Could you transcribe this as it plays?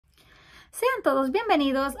Sean todos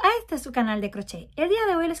bienvenidos a este su canal de crochet. El día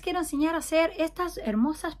de hoy les quiero enseñar a hacer estas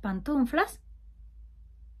hermosas pantuflas.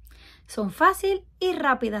 Son fácil y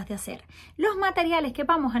rápidas de hacer. Los materiales que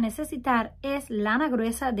vamos a necesitar es lana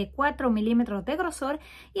gruesa de 4 milímetros de grosor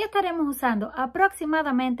y estaremos usando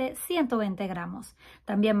aproximadamente 120 gramos.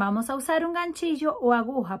 También vamos a usar un ganchillo o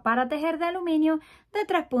aguja para tejer de aluminio de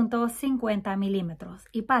 3.50 milímetros.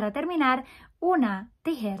 Y para terminar, una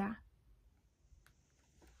tijera.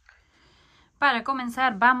 Para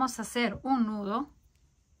comenzar vamos a hacer un nudo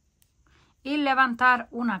y levantar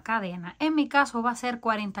una cadena. En mi caso va a ser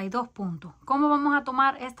 42 puntos. ¿Cómo vamos a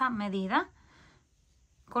tomar esta medida?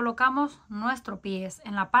 Colocamos nuestro pie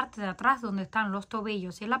en la parte de atrás donde están los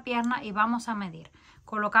tobillos y la pierna y vamos a medir.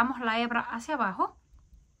 Colocamos la hebra hacia abajo,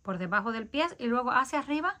 por debajo del pie y luego hacia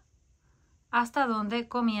arriba hasta donde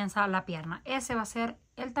comienza la pierna. Ese va a ser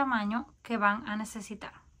el tamaño que van a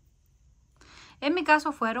necesitar. En mi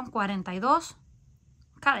caso fueron 42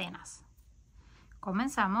 cadenas.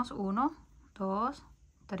 Comenzamos 1, 2,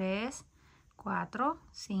 3, 4,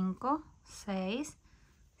 5, 6,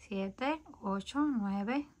 7, 8,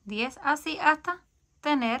 9, 10, así hasta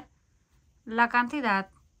tener la cantidad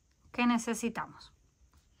que necesitamos.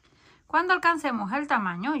 Cuando alcancemos el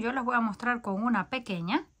tamaño, yo les voy a mostrar con una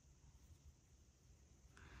pequeña.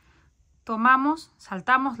 Tomamos,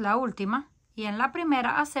 saltamos la última y en la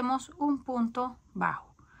primera hacemos un punto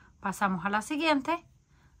bajo. Pasamos a la siguiente,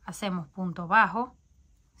 hacemos punto bajo,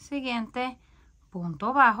 siguiente,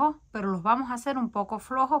 punto bajo, pero los vamos a hacer un poco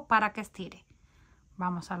flojos para que estire.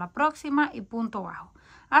 Vamos a la próxima y punto bajo.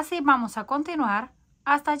 Así vamos a continuar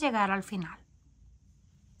hasta llegar al final.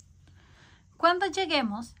 Cuando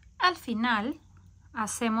lleguemos al final,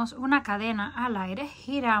 hacemos una cadena al aire,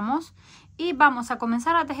 giramos y vamos a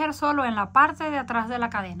comenzar a tejer solo en la parte de atrás de la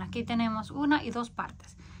cadena. Aquí tenemos una y dos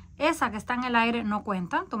partes. Esa que está en el aire no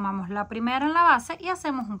cuentan. Tomamos la primera en la base y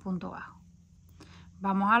hacemos un punto bajo.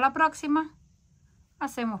 Vamos a la próxima,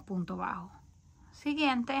 hacemos punto bajo.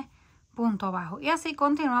 Siguiente, punto bajo. Y así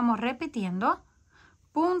continuamos repitiendo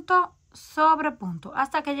punto sobre punto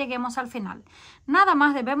hasta que lleguemos al final. Nada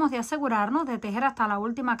más debemos de asegurarnos de tejer hasta la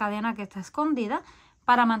última cadena que está escondida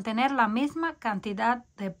para mantener la misma cantidad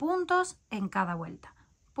de puntos en cada vuelta.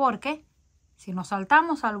 Porque si nos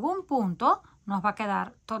saltamos algún punto, nos va a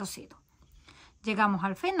quedar torcido. Llegamos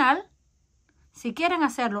al final. Si quieren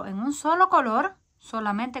hacerlo en un solo color,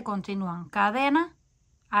 solamente continúan cadena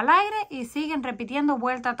al aire y siguen repitiendo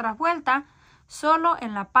vuelta tras vuelta, solo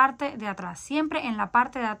en la parte de atrás. Siempre en la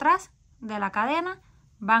parte de atrás de la cadena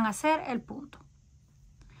van a hacer el punto.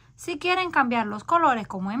 Si quieren cambiar los colores,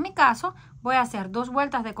 como en mi caso, voy a hacer dos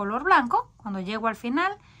vueltas de color blanco. Cuando llego al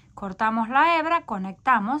final, cortamos la hebra,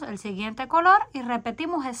 conectamos el siguiente color y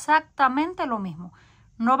repetimos exactamente lo mismo.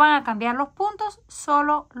 No van a cambiar los puntos,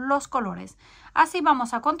 solo los colores. Así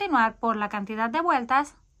vamos a continuar por la cantidad de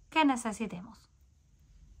vueltas que necesitemos.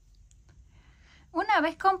 Una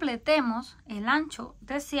vez completemos el ancho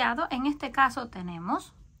deseado, en este caso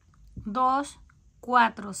tenemos 2,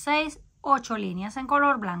 4, 6, 8 líneas en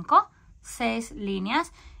color blanco, 6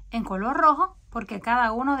 líneas en color rojo, porque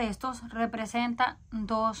cada uno de estos representa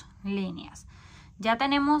 2 líneas. Ya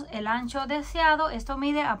tenemos el ancho deseado. Esto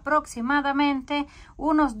mide aproximadamente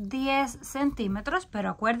unos 10 centímetros,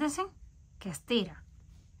 pero acuérdense que estira.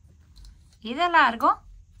 Y de largo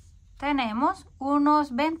tenemos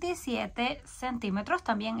unos 27 centímetros,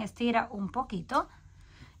 también estira un poquito.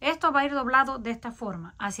 Esto va a ir doblado de esta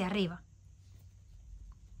forma, hacia arriba.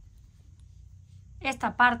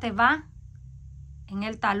 Esta parte va en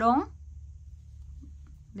el talón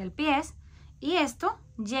del pie y esto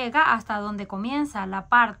llega hasta donde comienza la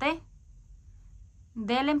parte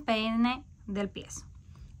del empeine del pie.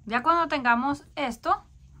 Ya cuando tengamos esto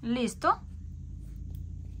listo,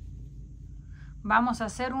 vamos a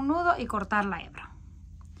hacer un nudo y cortar la hebra.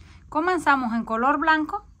 Comenzamos en color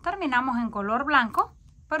blanco, terminamos en color blanco,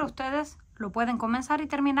 pero ustedes lo pueden comenzar y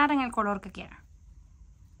terminar en el color que quieran.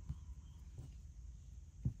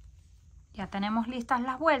 Ya tenemos listas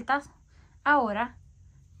las vueltas. Ahora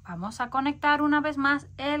vamos a conectar una vez más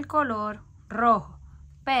el color rojo,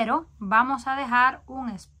 pero vamos a dejar un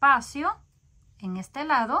espacio en este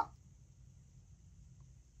lado,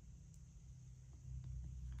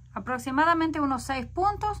 aproximadamente unos 6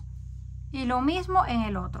 puntos, y lo mismo en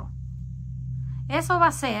el otro. Eso va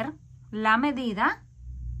a ser la medida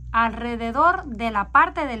alrededor de la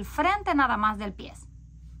parte del frente nada más del pie.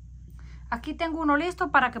 Aquí tengo uno listo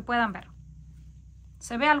para que puedan ver.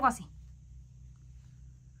 Se ve algo así.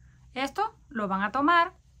 Esto lo van a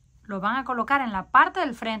tomar, lo van a colocar en la parte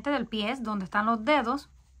del frente del pie donde están los dedos,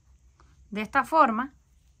 de esta forma,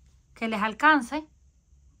 que les alcance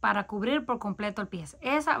para cubrir por completo el pie.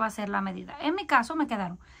 Esa va a ser la medida. En mi caso me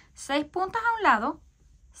quedaron 6 puntos a un lado,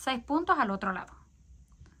 6 puntos al otro lado.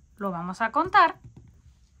 Lo vamos a contar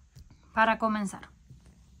para comenzar.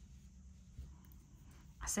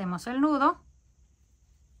 Hacemos el nudo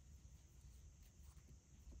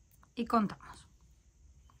y contamos.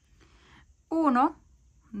 1,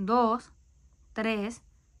 2, 3,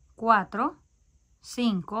 4,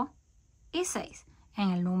 5 y 6.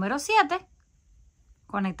 En el número 7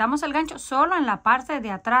 conectamos el gancho solo en la parte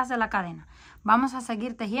de atrás de la cadena. Vamos a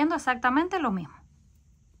seguir tejiendo exactamente lo mismo.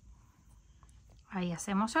 Ahí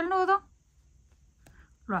hacemos el nudo,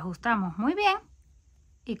 lo ajustamos muy bien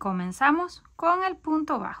y comenzamos con el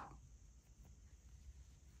punto bajo.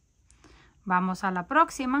 Vamos a la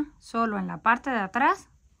próxima, solo en la parte de atrás,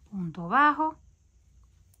 punto bajo,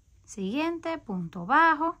 siguiente, punto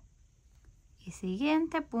bajo y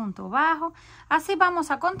siguiente, punto bajo. Así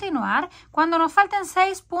vamos a continuar. Cuando nos falten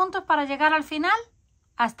 6 puntos para llegar al final,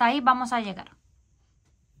 hasta ahí vamos a llegar.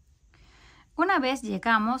 Una vez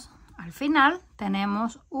llegamos al final,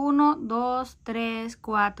 tenemos 1, 2, 3,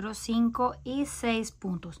 4, 5 y 6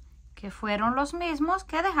 puntos, que fueron los mismos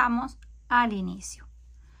que dejamos al inicio.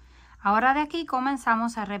 Ahora de aquí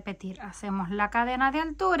comenzamos a repetir. Hacemos la cadena de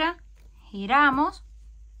altura, giramos,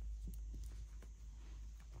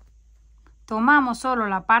 tomamos solo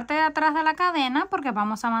la parte de atrás de la cadena porque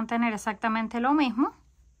vamos a mantener exactamente lo mismo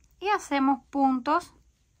y hacemos puntos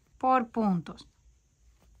por puntos.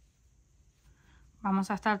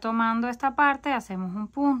 Vamos a estar tomando esta parte, hacemos un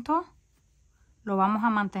punto, lo vamos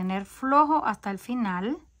a mantener flojo hasta el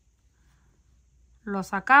final, lo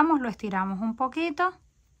sacamos, lo estiramos un poquito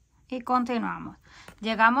y continuamos.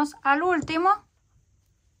 Llegamos al último,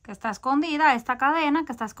 que está escondida, esta cadena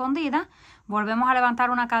que está escondida, volvemos a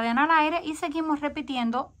levantar una cadena al aire y seguimos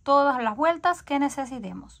repitiendo todas las vueltas que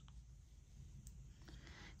necesitemos.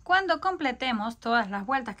 Cuando completemos todas las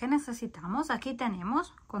vueltas que necesitamos, aquí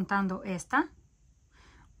tenemos, contando esta,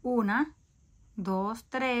 1, 2,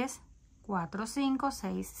 3, 4, 5,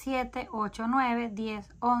 6, 7, 8, 9,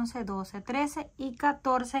 10, 11, 12, 13 y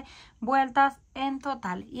 14 vueltas en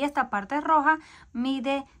total. Y esta parte roja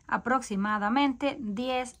mide aproximadamente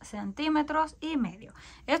 10 centímetros y medio.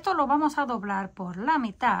 Esto lo vamos a doblar por la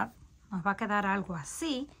mitad. Nos va a quedar algo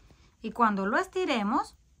así. Y cuando lo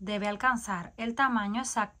estiremos, debe alcanzar el tamaño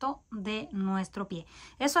exacto de nuestro pie.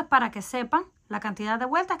 Eso es para que sepan la cantidad de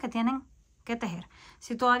vueltas que tienen que tejer.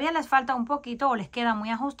 Si todavía les falta un poquito o les queda muy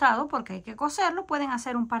ajustado porque hay que coserlo, pueden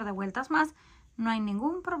hacer un par de vueltas más, no hay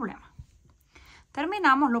ningún problema.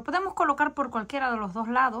 Terminamos, lo podemos colocar por cualquiera de los dos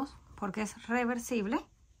lados porque es reversible.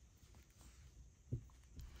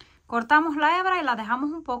 Cortamos la hebra y la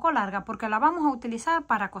dejamos un poco larga porque la vamos a utilizar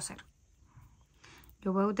para coser.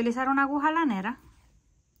 Yo voy a utilizar una aguja lanera.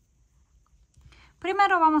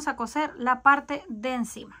 Primero vamos a coser la parte de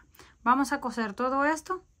encima. Vamos a coser todo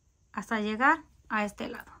esto hasta llegar a este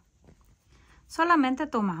lado. Solamente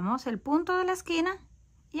tomamos el punto de la esquina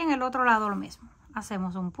y en el otro lado lo mismo.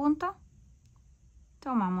 Hacemos un punto,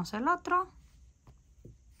 tomamos el otro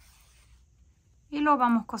y lo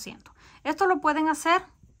vamos cosiendo. Esto lo pueden hacer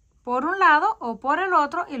por un lado o por el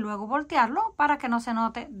otro y luego voltearlo para que no se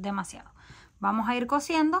note demasiado. Vamos a ir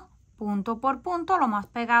cosiendo punto por punto lo más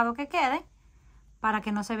pegado que quede para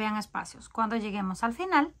que no se vean espacios. Cuando lleguemos al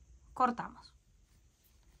final, cortamos.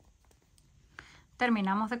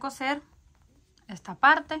 Terminamos de coser esta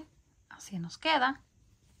parte, así nos queda.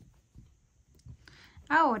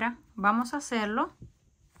 Ahora vamos a hacerlo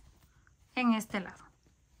en este lado.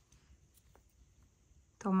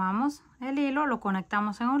 Tomamos el hilo, lo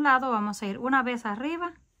conectamos en un lado, vamos a ir una vez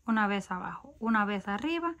arriba, una vez abajo, una vez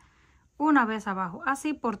arriba, una vez abajo,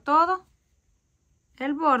 así por todo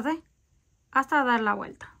el borde hasta dar la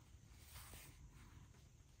vuelta.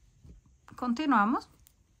 Continuamos.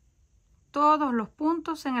 Todos los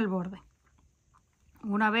puntos en el borde,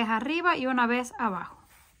 una vez arriba y una vez abajo.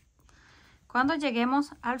 Cuando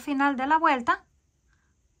lleguemos al final de la vuelta,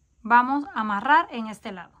 vamos a amarrar en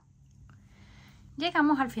este lado.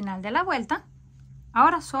 Llegamos al final de la vuelta,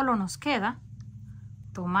 ahora solo nos queda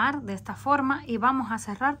tomar de esta forma y vamos a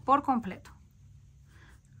cerrar por completo.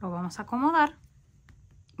 Lo vamos a acomodar,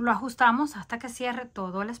 lo ajustamos hasta que cierre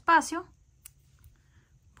todo el espacio,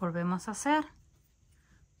 volvemos a hacer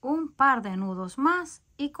un par de nudos más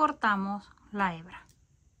y cortamos la hebra.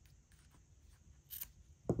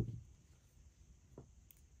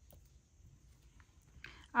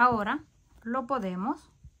 Ahora lo podemos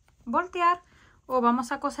voltear o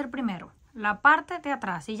vamos a coser primero la parte de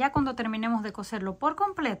atrás y ya cuando terminemos de coserlo por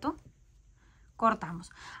completo,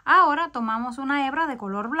 cortamos. Ahora tomamos una hebra de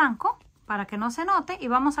color blanco para que no se note y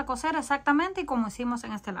vamos a coser exactamente como hicimos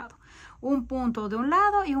en este lado. Un punto de un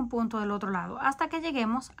lado y un punto del otro lado hasta que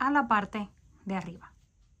lleguemos a la parte de arriba.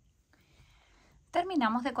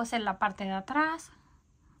 Terminamos de coser la parte de atrás,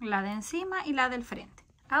 la de encima y la del frente.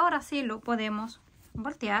 Ahora sí lo podemos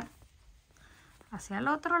voltear hacia el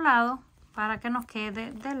otro lado para que nos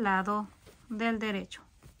quede del lado del derecho.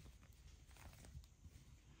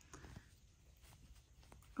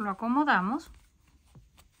 Lo acomodamos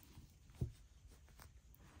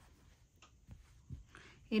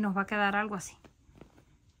y nos va a quedar algo así.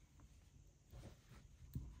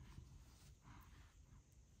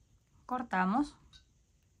 Cortamos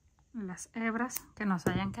las hebras que nos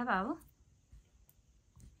hayan quedado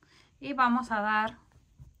y vamos a dar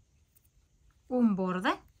un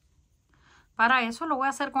borde. Para eso lo voy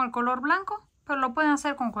a hacer con el color blanco, pero lo pueden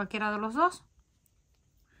hacer con cualquiera de los dos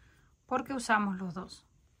porque usamos los dos.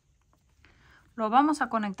 Lo vamos a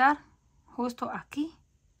conectar justo aquí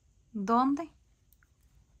donde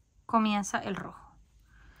comienza el rojo.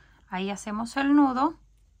 Ahí hacemos el nudo,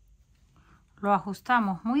 lo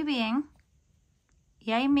ajustamos muy bien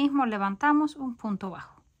y ahí mismo levantamos un punto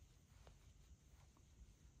bajo.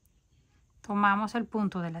 Tomamos el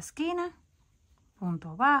punto de la esquina,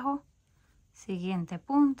 punto bajo, siguiente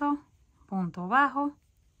punto, punto bajo.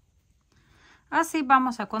 Así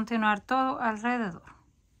vamos a continuar todo alrededor.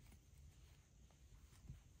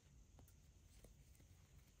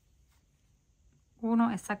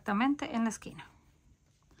 Uno exactamente en la esquina.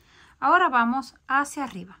 Ahora vamos hacia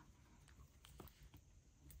arriba.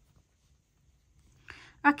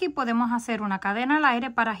 Aquí podemos hacer una cadena al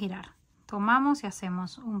aire para girar. Tomamos y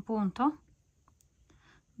hacemos un punto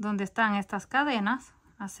donde están estas cadenas,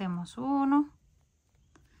 hacemos uno,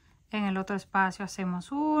 en el otro espacio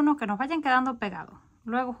hacemos uno, que nos vayan quedando pegados.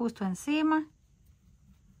 Luego justo encima,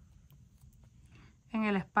 en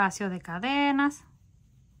el espacio de cadenas,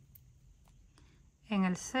 en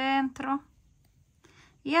el centro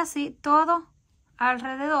y así todo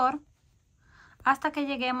alrededor hasta que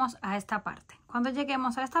lleguemos a esta parte. Cuando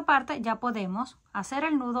lleguemos a esta parte ya podemos hacer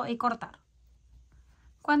el nudo y cortar.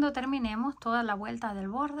 Cuando terminemos toda la vuelta del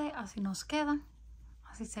borde, así nos queda,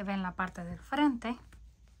 así se ve en la parte del frente.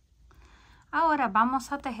 Ahora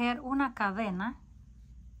vamos a tejer una cadena.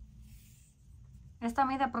 Esta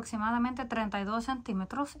mide aproximadamente 32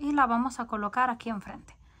 centímetros y la vamos a colocar aquí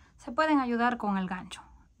enfrente. Se pueden ayudar con el gancho.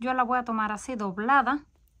 Yo la voy a tomar así doblada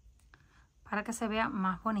para que se vea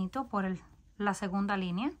más bonito por la segunda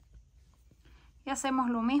línea. Y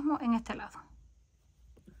hacemos lo mismo en este lado.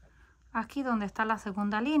 Aquí donde está la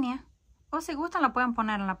segunda línea, o si gustan la pueden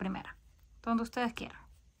poner en la primera, donde ustedes quieran.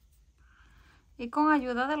 Y con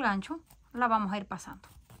ayuda del gancho la vamos a ir pasando.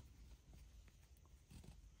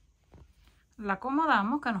 La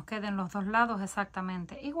acomodamos que nos queden los dos lados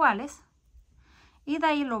exactamente iguales. Y de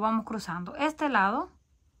ahí lo vamos cruzando. Este lado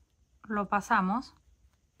lo pasamos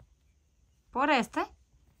por este.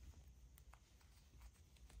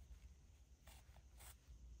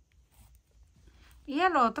 Y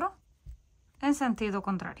el otro en sentido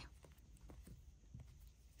contrario.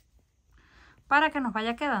 Para que nos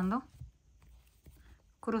vaya quedando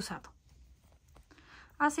cruzado.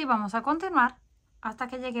 Así vamos a continuar hasta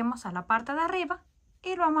que lleguemos a la parte de arriba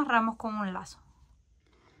y lo amarramos con un lazo.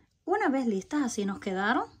 Una vez listas, así nos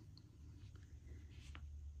quedaron.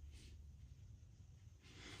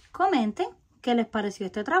 Comenten qué les pareció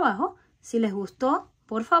este trabajo. Si les gustó,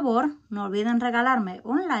 por favor, no olviden regalarme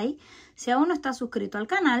un like. Si aún no está suscrito al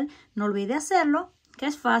canal, no olvide hacerlo, que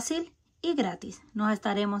es fácil y gratis. Nos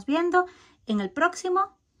estaremos viendo en el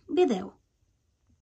próximo video.